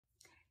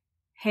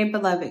Hey,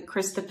 beloved,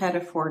 Krista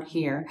Pettiford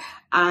here.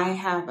 I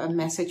have a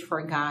message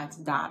for God's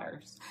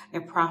daughters, a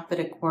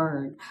prophetic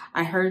word.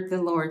 I heard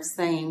the Lord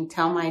saying,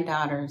 tell my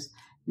daughters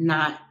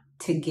not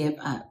to give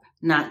up,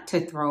 not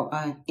to throw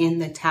in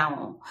the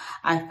towel.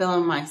 I feel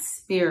in my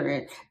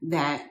spirit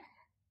that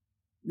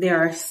there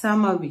are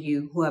some of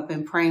you who have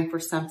been praying for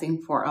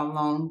something for a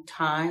long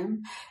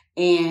time,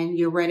 and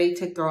you're ready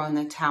to throw in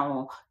the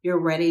towel.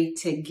 You're ready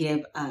to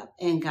give up.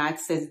 And God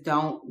says,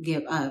 don't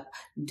give up.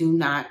 Do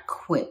not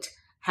quit.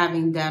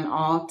 Having done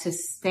all to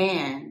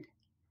stand,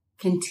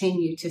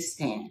 continue to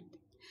stand.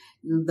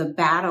 The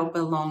battle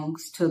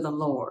belongs to the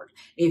Lord.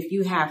 If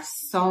you have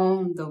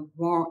sown the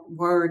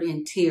word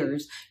in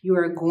tears, you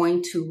are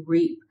going to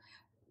reap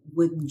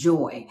with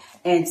joy.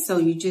 And so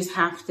you just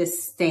have to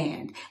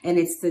stand. And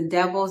it's the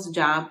devil's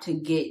job to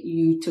get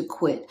you to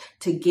quit,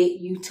 to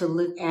get you to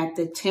look at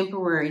the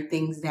temporary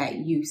things that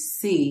you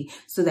see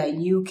so that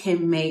you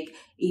can make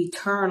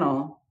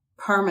eternal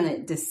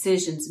permanent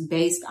decisions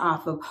based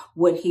off of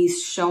what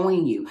he's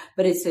showing you.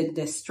 But it's a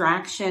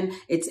distraction.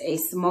 It's a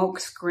smoke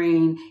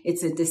screen.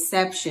 It's a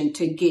deception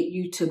to get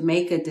you to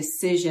make a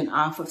decision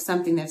off of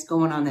something that's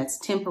going on that's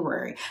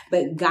temporary.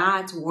 But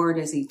God's word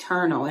is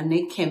eternal, and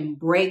it can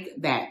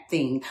break that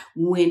thing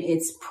when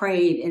it's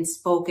prayed and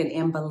spoken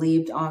and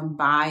believed on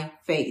by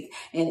faith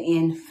and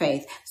in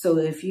faith. So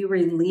if you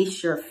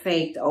release your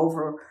faith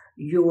over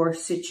your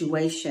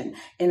situation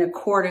in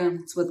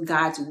accordance with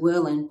God's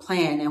will and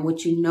plan, and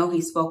what you know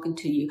he's spoken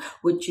to you,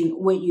 what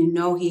you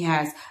know he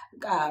has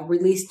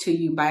released to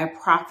you by a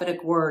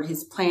prophetic word,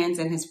 his plans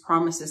and his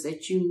promises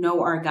that you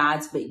know are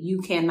God's, but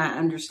you cannot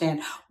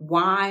understand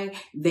why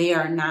they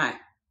are not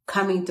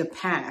coming to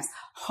pass.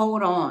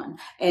 Hold on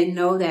and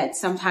know that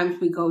sometimes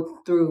we go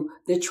through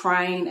the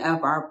trying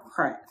of our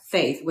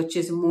faith, which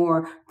is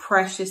more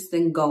precious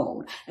than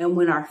gold. And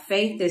when our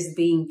faith is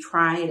being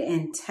tried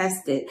and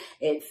tested,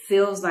 it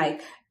feels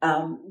like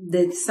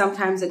that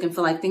sometimes it can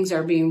feel like things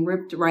are being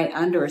ripped right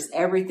under us.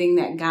 Everything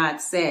that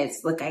God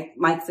says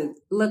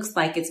looks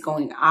like it's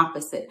going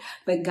opposite.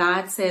 But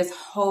God says,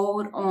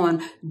 hold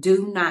on,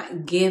 do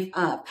not give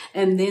up.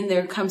 And then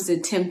there comes the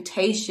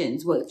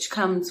temptations, which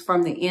comes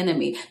from the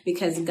enemy,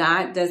 because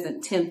God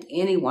doesn't tempt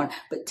anyone,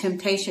 but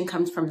temptation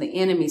comes from the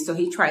enemy. So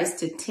he tries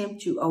to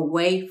tempt you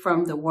away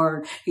from the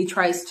word. He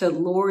tries to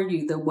lure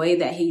you the way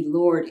that he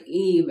lured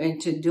Eve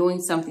into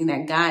doing something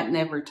that God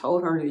never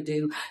told her to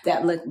do,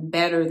 that looked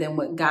better than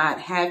what God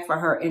had for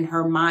her in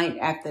her mind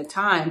at the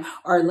time,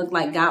 or looked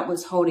like God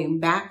was holding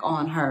back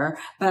on her.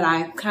 But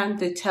I've come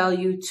to tell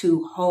you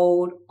to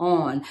hold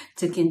on,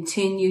 to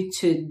continue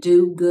to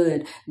do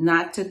good,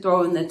 not to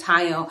throw in the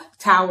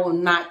towel,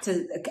 not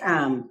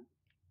to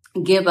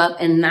give up,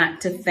 and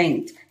not to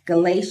faint.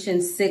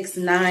 Galatians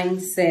 6:9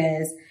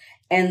 says,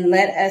 and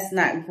let us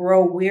not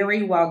grow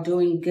weary while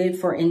doing good,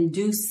 for in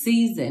due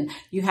season,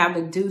 you have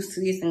a due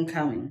season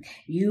coming.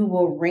 You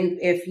will reap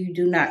if you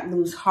do not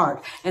lose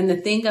heart. And the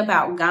thing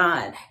about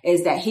God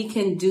is that he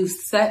can do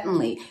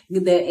suddenly.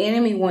 The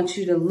enemy wants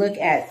you to look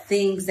at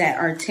things that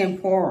are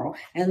temporal.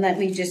 And let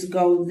me just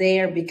go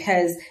there,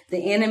 because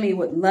the enemy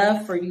would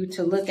love for you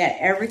to look at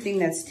everything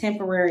that's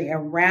temporary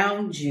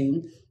around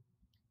you.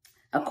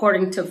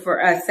 According to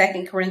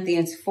 2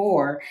 Corinthians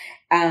 4,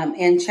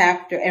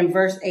 in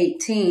verse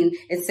 18,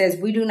 it says,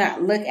 we do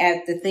not look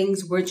at the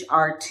things which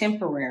are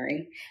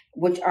temporary,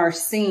 which are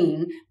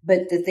seen,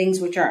 but the things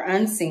which are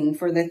unseen.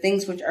 For the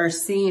things which are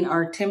seen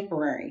are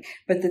temporary,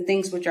 but the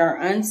things which are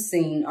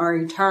unseen are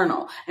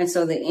eternal. And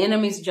so the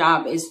enemy's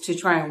job is to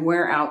try and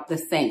wear out the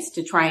saints,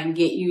 to try and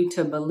get you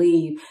to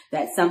believe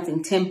that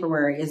something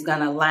temporary is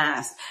going to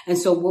last. And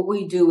so what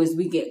we do is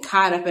we get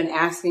caught up in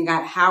asking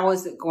God, how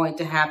is it going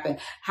to happen?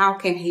 How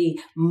can he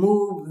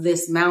move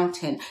this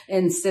mountain?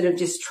 Instead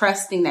of just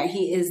trusting that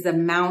he is the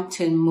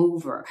mountain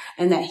mover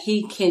and that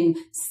he can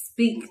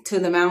speak to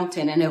the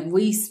mountain. And if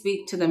we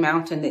speak to the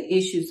mountain, the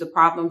issues, the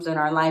problems in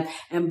our life,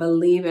 and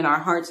believe in our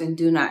hearts and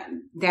do not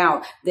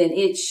doubt, then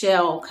it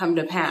shall come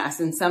to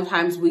pass. And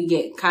sometimes we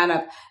get caught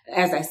up,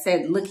 as I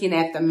said, looking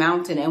at the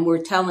mountain, and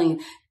we're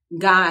telling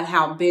God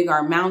how big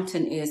our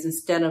mountain is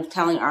instead of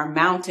telling our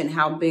mountain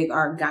how big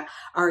our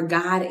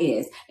God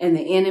is. And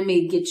the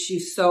enemy gets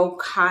you so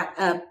caught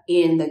up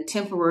in the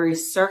temporary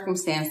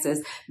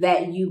circumstances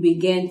that you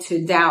begin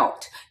to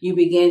doubt, you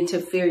begin to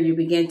fear, you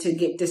begin to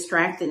get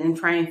distracted and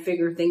try and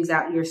figure things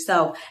out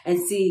yourself. And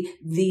see,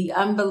 the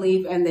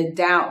unbelief and the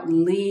doubt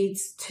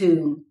leads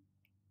to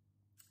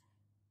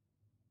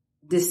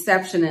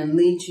deception and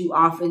leads you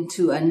off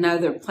into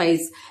another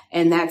place.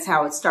 And that's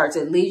how it starts.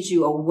 It leads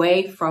you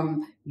away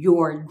from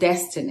your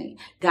destiny.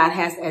 God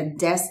has a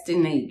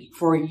destiny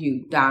for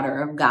you,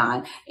 daughter of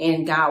God.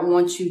 And God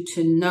wants you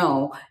to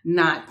know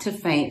not to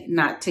faint,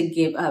 not to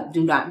give up.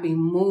 Do not be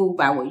moved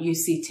by what you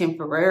see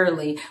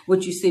temporarily,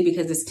 what you see,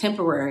 because it's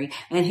temporary,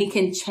 and he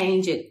can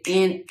change it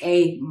in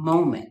a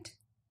moment.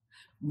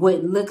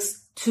 What looks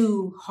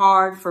too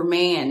hard for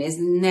man is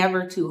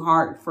never too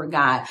hard for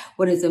God.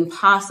 What is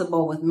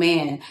impossible with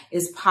man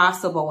is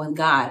possible with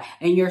God.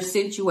 And your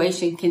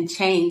situation can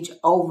change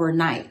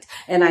overnight.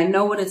 And I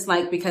know what it's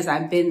like because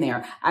I've been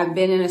there. I've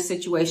been in a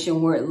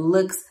situation where it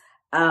looks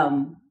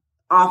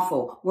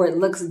awful, where it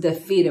looks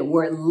defeated,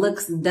 where it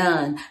looks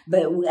done.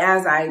 But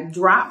as I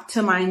drop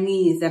to my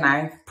knees and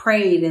I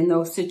prayed in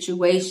those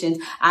situations,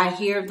 I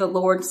hear the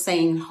Lord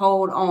saying,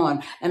 hold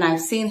on. And I've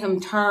seen him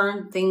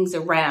turn things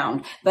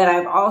around, but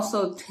I've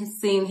also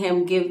seen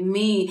him give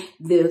me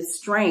the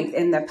strength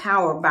and the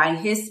power by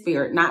his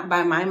spirit, not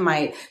by my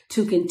might,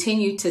 to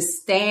continue to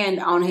stand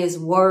on his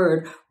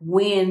word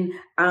when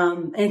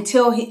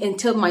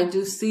until my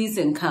due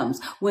season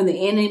comes, when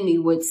the enemy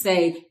would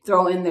say,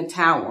 throw in the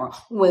towel,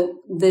 when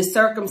the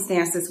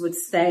circumstances would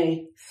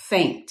say,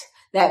 faint.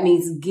 That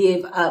means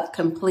give up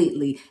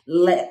completely,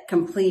 let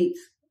complete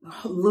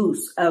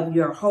loose of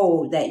your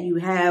hold that you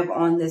have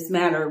on this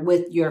matter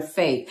with your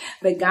faith.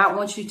 But God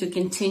wants you to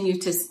continue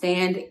to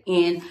stand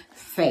in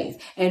faith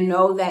and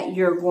know that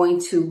you're going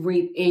to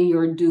reap in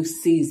your due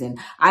season.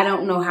 I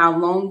don't know how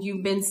long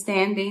you've been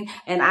standing,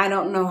 and I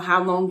don't know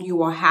how long you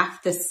will have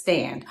to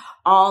stand.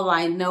 All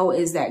I know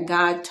is that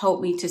God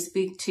told me to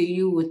speak to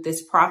you with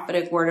this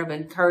prophetic word of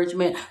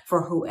encouragement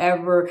for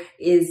whoever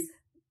is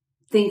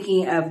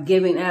thinking of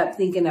giving up,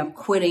 thinking of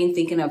quitting,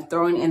 thinking of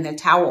throwing in the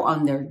towel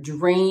on their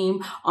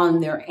dream,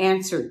 on their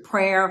answered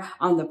prayer,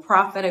 on the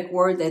prophetic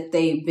word that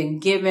they've been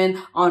given,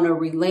 on a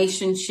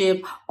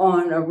relationship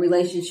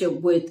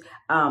with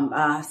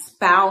a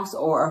spouse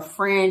or a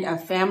friend, a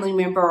family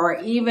member, or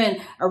even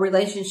a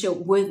relationship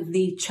with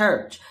the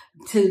church.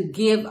 To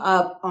give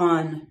up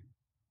on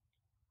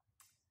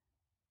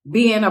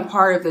being a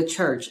part of the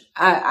church.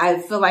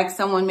 I feel like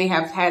someone may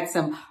have had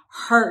some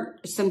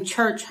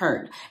church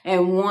hurt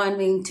and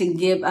wanting to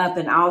give up,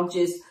 and I'll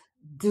just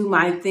do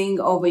my thing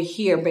over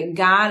here. But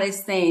God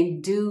is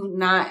saying, do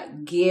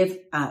not give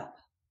up.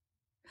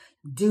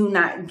 Do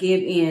not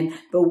give in.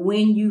 But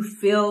when you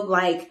feel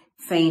like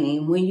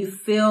fainting, when you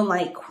feel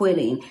like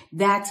quitting,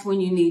 that's when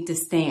you need to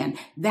stand.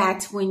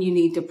 That's when you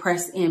need to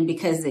press in,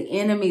 because the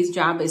enemy's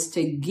job is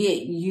to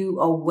get you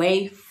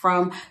away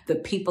from the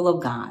people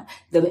of God.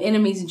 The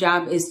enemy's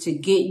job is to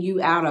get you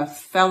out of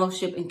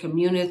fellowship and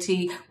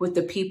community with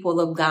the people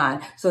of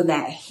God so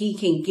that he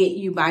can get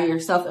you by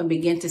yourself and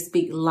begin to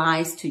speak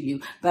lies to you.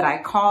 But I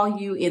call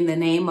you in the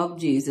name of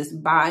Jesus,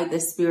 by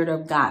the Spirit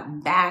of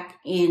God, back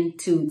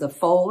into the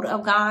fold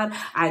of God.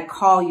 I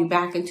call you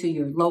back into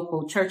your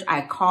local church.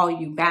 I call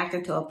you back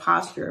into a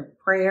posture of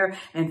prayer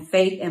and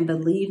faith and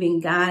believing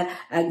God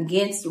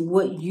against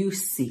what you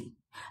see.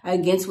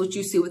 Against what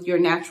you see with your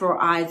natural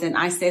eyes. And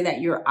I say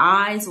that your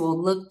eyes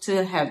will look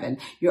to heaven.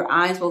 Your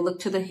eyes will look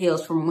to the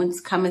hills, from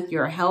whence cometh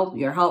your help.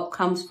 Your help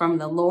comes from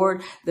the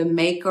Lord, the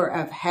maker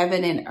of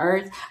heaven and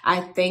earth. I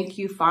thank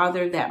you,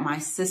 Father, that my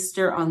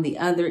sister on the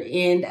other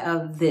end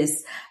of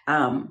this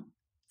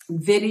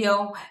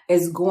video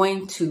is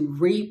going to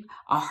reap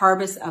a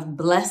harvest of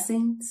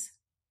blessings,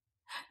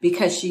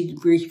 because she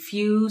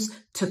refused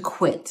to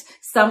quit.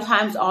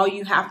 Sometimes all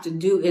you have to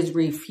do is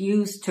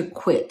refuse to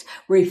quit.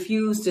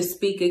 Refuse to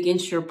speak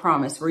against your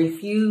promise.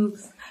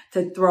 Refuse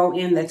to throw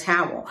in the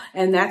towel.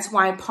 And that's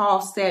why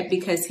Paul said,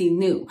 because he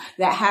knew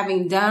that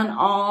having done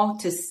all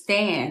to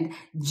stand,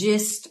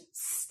 just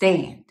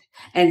stand.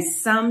 And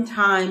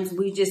sometimes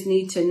we just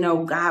need to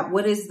know, God,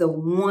 what is the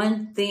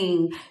one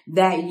thing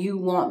that you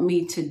want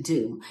me to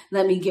do?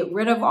 Let me get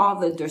rid of all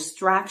the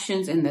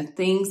distractions and the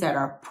things that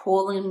are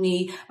pulling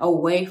me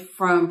away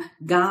from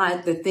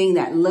God, the thing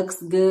that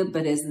looks good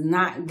but is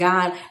not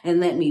God, and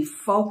let me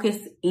focus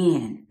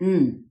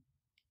in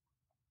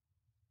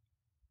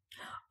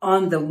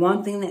on the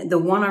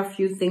one or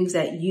few things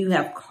that you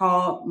have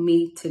called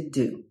me to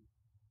do.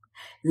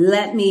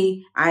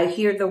 I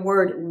hear the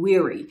word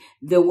weary.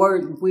 The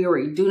word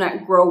weary. Do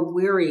not grow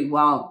weary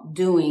while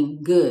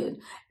doing good.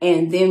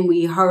 And then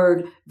we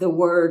heard the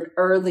word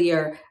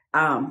earlier,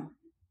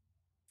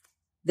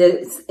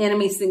 the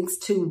enemy thinks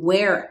to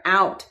wear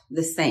out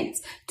the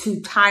saints,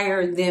 to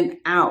tire them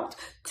out,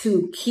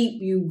 to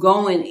keep you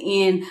going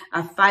in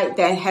a fight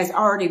that has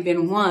already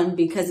been won,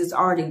 because it's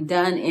already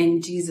done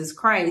in Jesus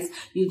Christ.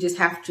 You just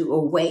have to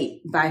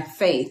await by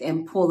faith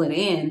and pull it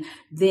in.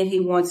 Then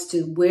he wants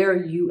to wear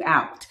you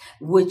out,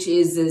 which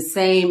is the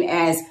same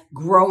as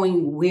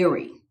growing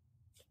weary.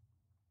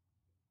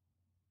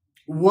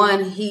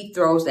 One he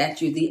throws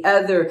at you, the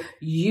other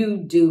you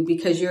do,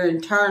 because you're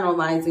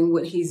internalizing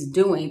what he's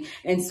doing.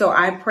 And so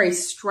I pray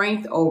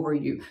strength over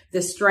you,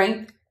 the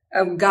strength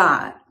of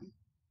God,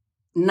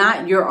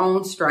 not your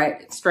own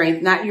strength,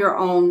 not your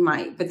own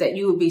might, but that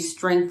you would be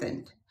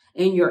strengthened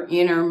in your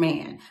inner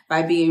man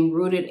by being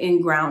rooted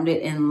and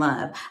grounded in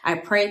love. I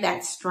pray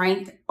that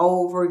strength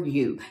over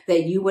you,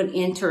 that you would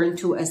enter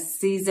into a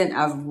season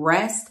of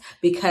rest,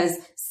 because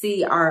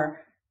see, our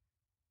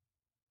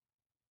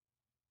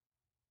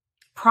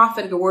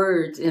prophetic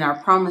words and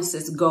our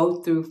promises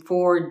go through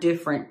 4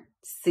 different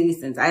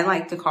seasons. I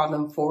like to call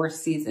them 4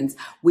 seasons.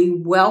 We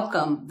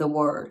welcome the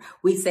word.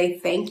 We say,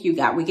 thank you,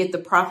 God. We get the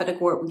prophetic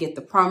word. We get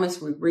the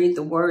promise. We read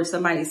the word.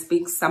 Somebody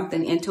speaks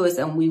something into us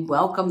and we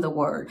welcome the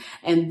word.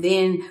 And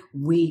then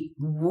we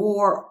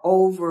war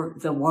over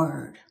the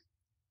word.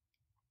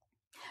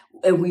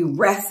 And we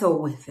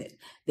wrestle with it.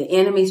 The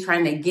enemy's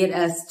trying to get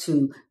us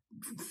to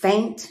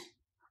faint.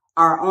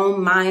 Our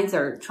own minds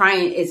are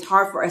trying, it's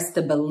hard for us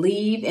to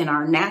believe in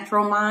our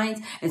natural minds.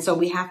 And so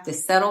we have to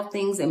settle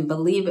things and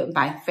believe it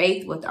by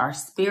faith with our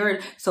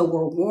spirit. So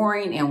we're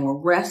warring and we're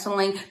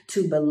wrestling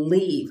to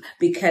believe,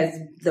 because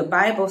the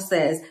Bible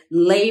says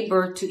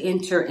labor to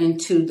enter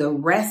into the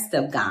rest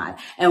of God.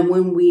 And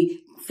when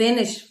we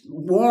finish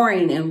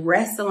warring and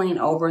wrestling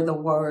over the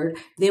word,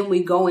 then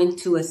we go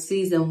into a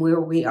season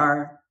where we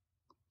are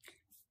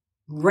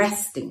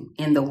resting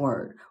in the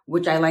word,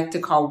 which I like to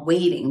call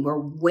waiting. We're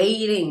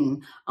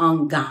waiting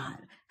on God.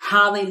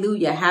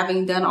 Hallelujah.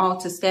 Having done all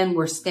to stand,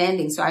 we're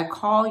standing. So I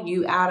call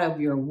you out of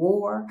your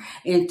war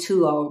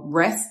into a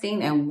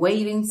resting and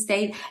waiting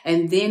state,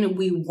 and then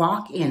we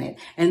walk in it.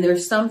 And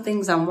there's some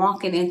things I'm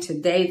walking in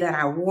today that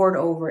I warred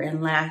over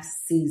in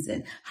last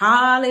season.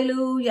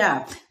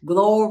 Hallelujah.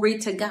 Glory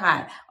to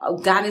God.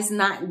 God is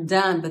not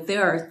done, but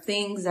there are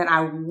things that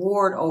I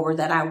warred over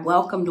that I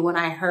welcomed when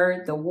I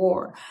heard the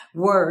word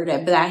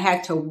that I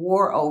had to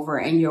war over.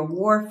 And your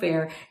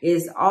warfare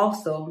is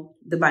also,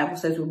 the Bible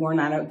says we war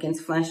not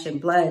against flesh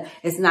and blood.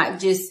 It's not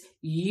just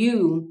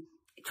you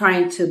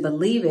trying to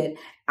believe it,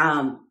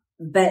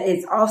 but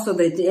it's also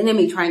the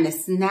enemy trying to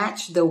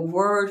snatch the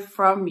word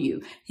from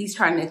you. He's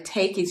trying to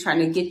he's trying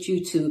to get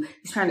you to,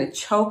 he's trying to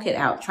choke it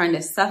out, trying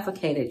to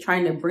suffocate it,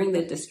 trying to bring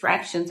the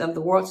distractions of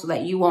the world so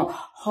that you won't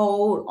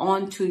hold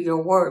on to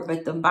your word.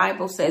 But the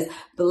Bible says,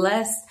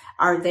 blessed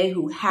are they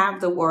who have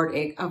the word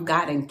of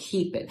God and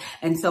keep it.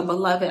 And so,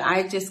 beloved,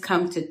 I just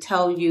come to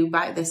tell you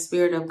by the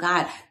Spirit of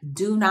God,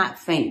 do not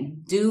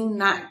faint. Do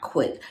not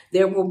quit.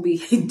 There will be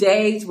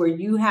days where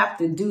you have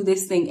to do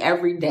this thing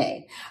every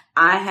day.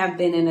 I have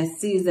been in a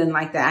season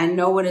like that. I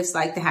know what it's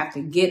like to have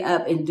to get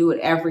up and do it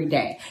every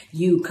day.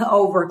 You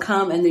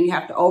overcome, and then you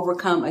have to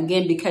overcome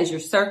again, because your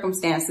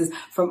circumstances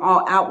from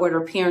all outward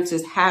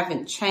appearances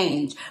haven't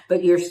changed,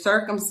 but your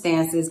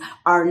circumstances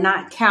are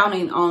not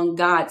counting on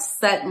God's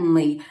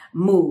suddenly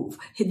move.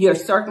 Your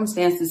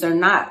circumstances are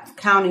not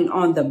counting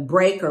on the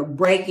breaker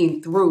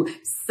breaking through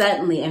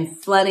suddenly and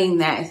flooding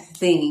that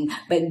thing,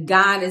 but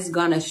God is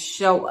going to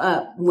show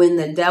up when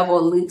the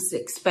devil least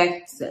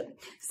expects it.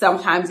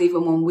 Sometimes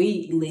even when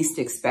we least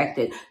expect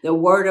it. The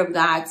word of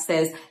God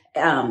says,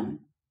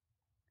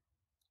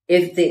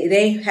 if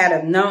they had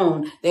have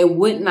known, they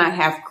would not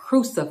have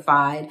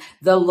crucified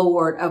the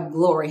Lord of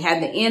glory.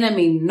 Had the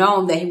enemy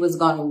known that he was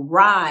going to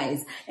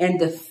rise and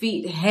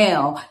defeat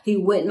hell, he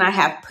would not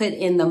have put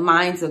in the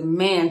minds of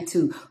man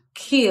to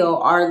kill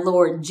our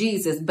Lord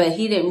Jesus, but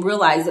he didn't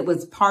realize it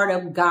was part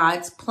of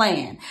God's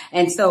plan.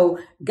 And so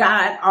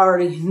God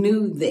already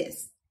knew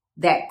this,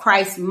 that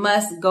Christ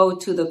must go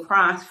to the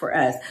cross for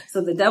us.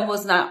 So the devil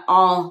is not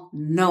all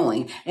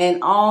knowing,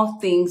 and all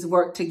things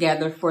work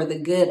together for the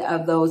good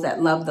of those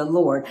that love the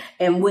Lord.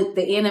 And what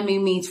the enemy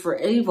means for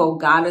evil,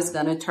 God is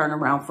going to turn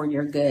around for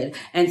your good.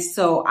 And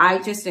so I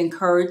just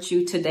encourage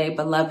you today,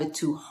 beloved,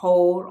 to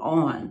hold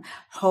on.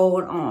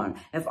 Hold on.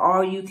 If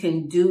all you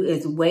can do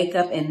is wake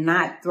up and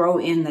not throw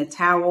in the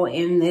towel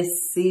in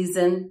this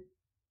season,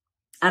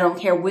 I don't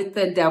care what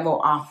the devil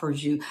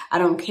offers you. I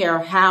don't care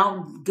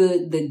how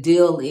good the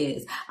deal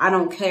is. I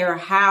don't care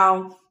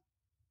how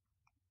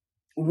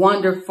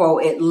wonderful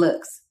it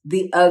looks.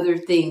 The other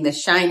thing, the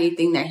shiny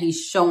thing that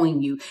he's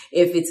showing you,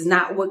 if it's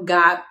not what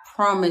God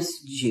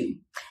promised you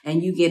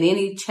and you get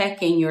any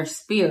check in your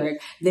spirit,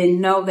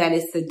 then know that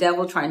it's the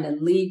devil trying to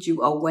lead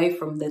you away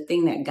from the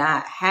thing that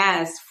God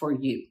has for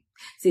you.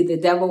 See, the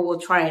devil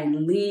will try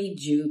and lead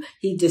you.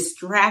 He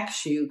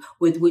distracts you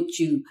with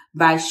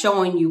by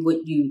showing you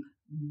what you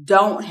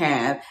don't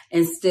have,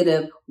 instead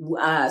of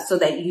so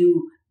that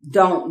you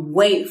don't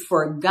wait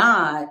for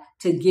God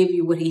to give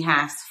you what he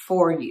has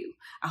for you.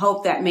 I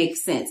hope that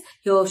makes sense.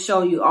 He'll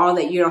show you all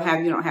that you don't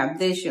have. You don't have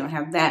this, you don't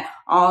have that,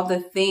 all the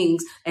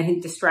things, and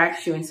he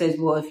distracts you and says,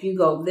 well, if you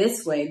go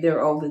this way,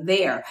 they're over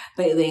there.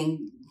 But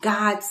then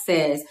God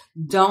says,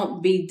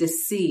 don't be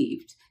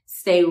deceived.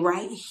 Stay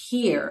right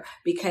here,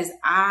 because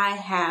I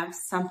have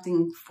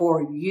something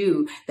for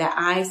you that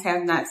eyes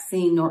have not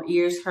seen nor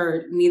ears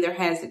heard, neither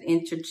has it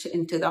entered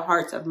into the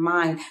hearts of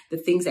mine, the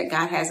things that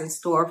God has in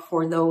store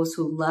for those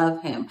who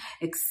love him,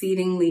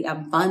 exceedingly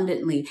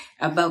abundantly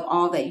above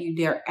all that you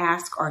dare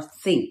ask or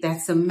think.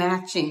 That's a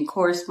matching,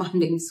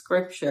 corresponding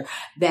scripture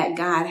that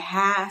God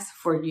has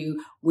for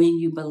you when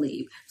you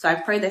believe. So I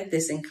pray that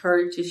this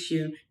encourages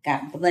you.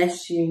 God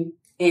bless you.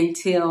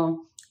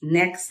 Until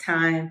next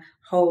time,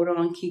 hold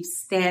on, keep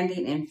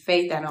standing in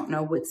faith. I don't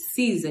know what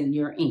season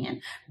you're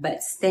in,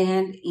 but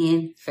stand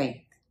in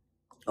faith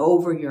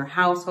over your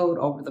household,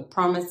 over the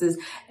promises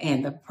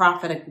and the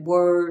prophetic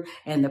word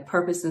and the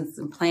purposes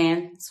and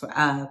plans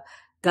of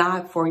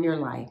God for your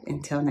life.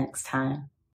 Until next time.